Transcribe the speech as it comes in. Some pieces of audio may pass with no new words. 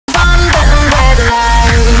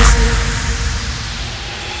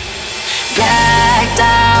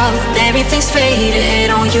everything's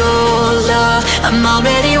faded on your love. I'm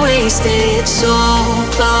already wasted, so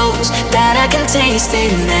close that I can taste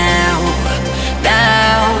it now,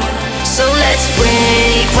 now. So let's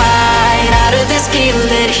break right out of this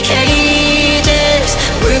gilded cages.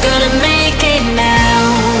 We're gonna make it now.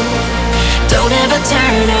 Don't ever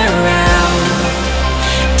turn around.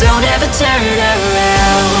 Don't ever turn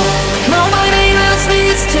around. Nobody else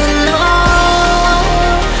needs to know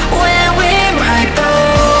where we might go.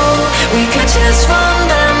 We could just run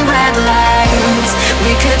them red lights.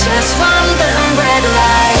 We could just run them red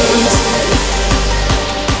lights.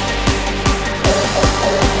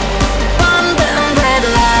 Run them red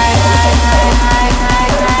lights.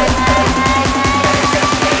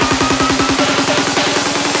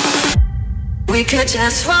 We could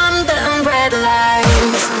just run them red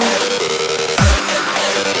lights.